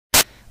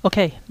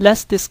Okay,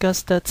 let's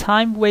discuss the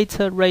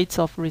time-weighted rates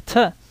of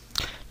return.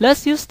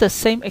 Let's use the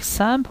same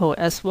example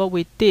as what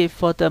we did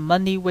for the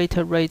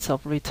money-weighted rates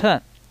of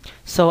return.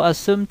 So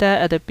assume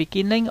that at the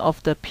beginning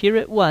of the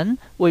period 1,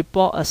 we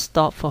bought a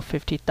stock for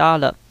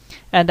 $50.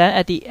 And then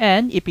at the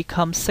end, it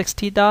becomes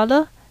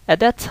 $60. At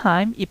that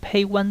time, it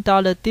paid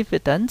 $1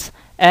 dividends,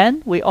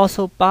 and we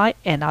also buy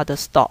another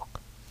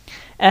stock.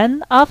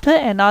 And after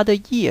another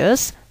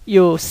years,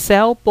 you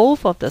sell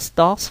both of the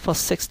stocks for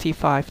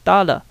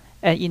 $65.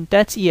 And in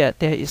that year,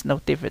 there is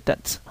no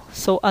dividends.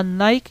 So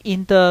unlike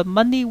in the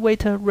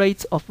money-weighted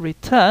rates of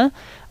return,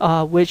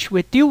 which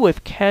we deal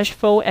with cash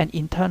flow and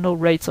internal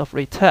rates of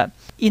return,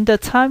 in the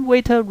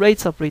time-weighted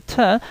rates of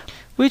return,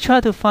 we try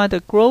to find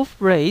the growth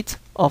rate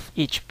of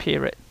each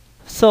period.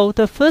 So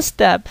the first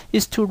step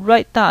is to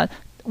write down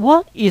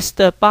what is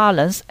the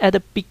balance at the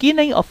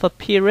beginning of a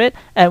period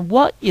and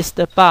what is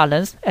the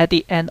balance at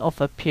the end of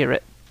a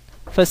period.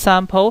 For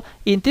example,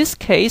 in this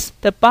case,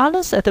 the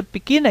balance at the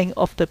beginning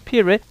of the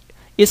period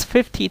is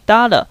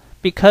 $50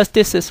 because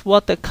this is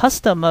what the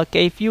customer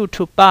gave you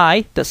to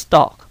buy the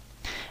stock.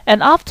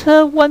 And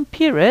after one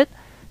period,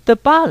 the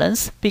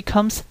balance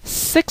becomes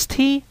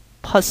 60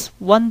 plus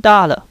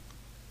 $1.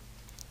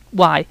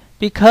 Why?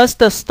 Because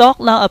the stock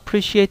now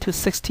appreciates to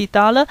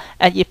 $60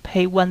 and it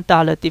paid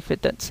 $1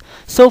 dividends.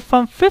 So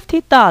from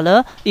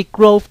 $50, it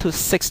grows to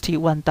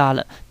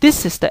 $61.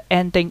 This is the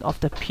ending of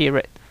the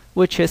period,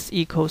 which is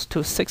equals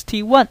to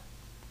 61.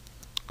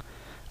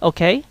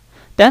 Okay,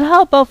 then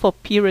how about for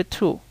period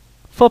 2?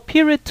 For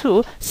period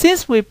 2,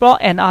 since we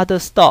bought another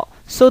stock,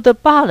 so the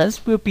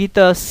balance will be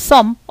the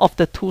sum of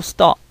the two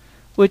stocks,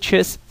 which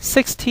is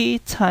 60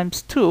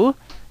 times 2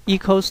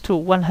 equals to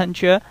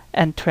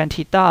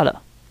 $120.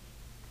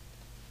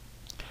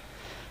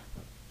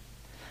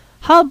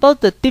 How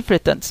about the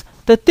dividends?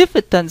 The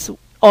dividends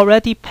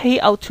already pay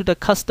out to the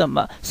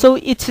customer, so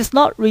it is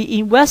not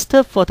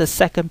reinvested for the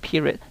second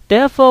period.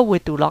 Therefore, we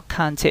do not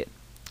count it.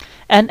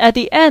 And at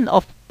the end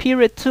of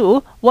period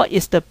 2, what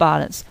is the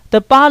balance?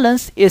 The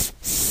balance is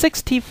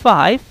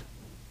 65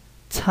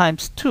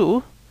 times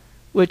 2,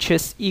 which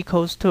is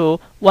equals to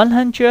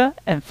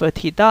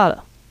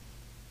 $130.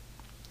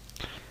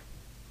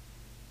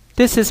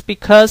 This is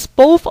because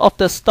both of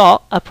the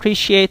stock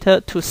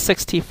appreciated to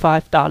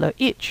 $65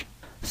 each.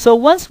 So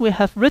once we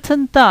have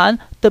written down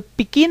the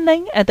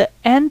beginning and the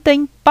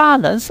ending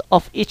balance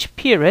of each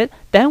period,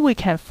 then we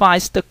can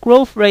find the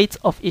growth rate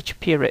of each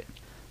period.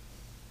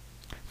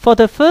 For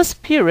the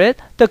first period,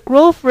 the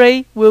growth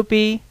rate will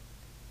be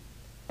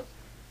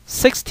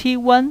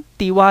 61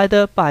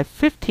 divided by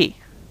 50.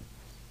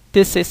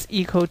 This is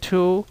equal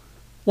to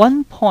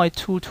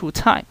 1.22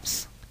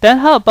 times. Then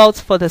how about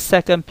for the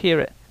second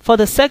period? For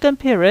the second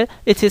period,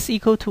 it is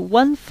equal to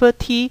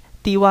 130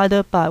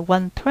 divided by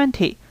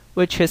 120,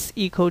 which is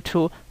equal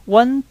to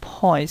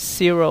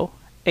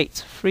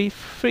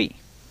 1.0833.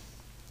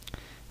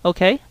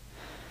 Okay?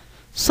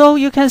 So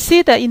you can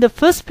see that in the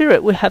first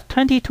period, we have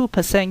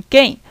 22%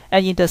 gain,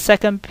 and in the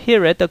second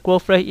period, the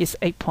growth rate is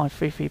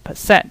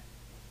 8.33%.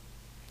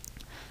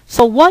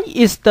 So what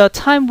is the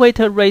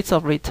time-weighted rates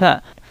of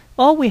return?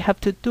 All we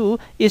have to do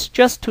is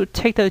just to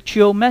take the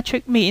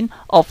geometric mean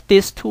of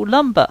these two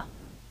numbers.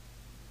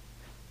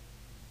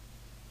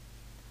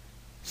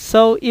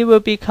 So it will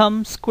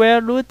become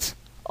square root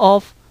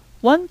of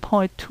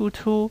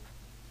 1.22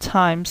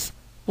 times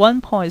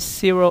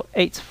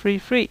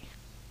 1.0833.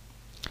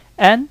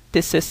 And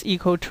this is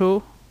equal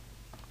to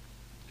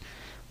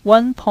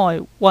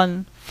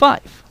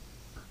 1.15.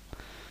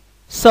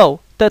 So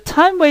the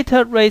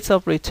time-weighted rate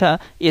of return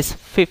is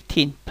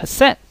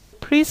 15%.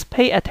 Please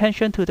pay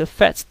attention to the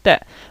fact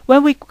that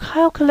when we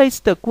calculate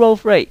the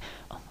growth rate,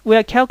 we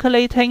are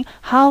calculating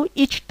how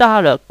each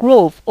dollar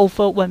grows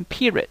over one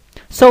period.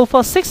 So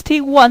for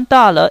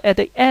 $61 at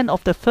the end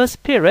of the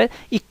first period,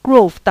 it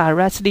grows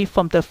directly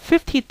from the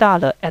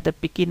 $50 at the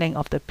beginning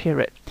of the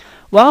period.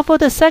 While for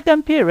the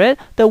second period,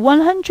 the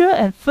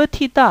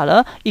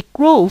 $130, it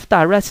grows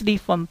directly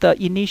from the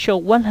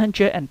initial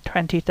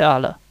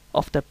 $120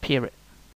 of the period.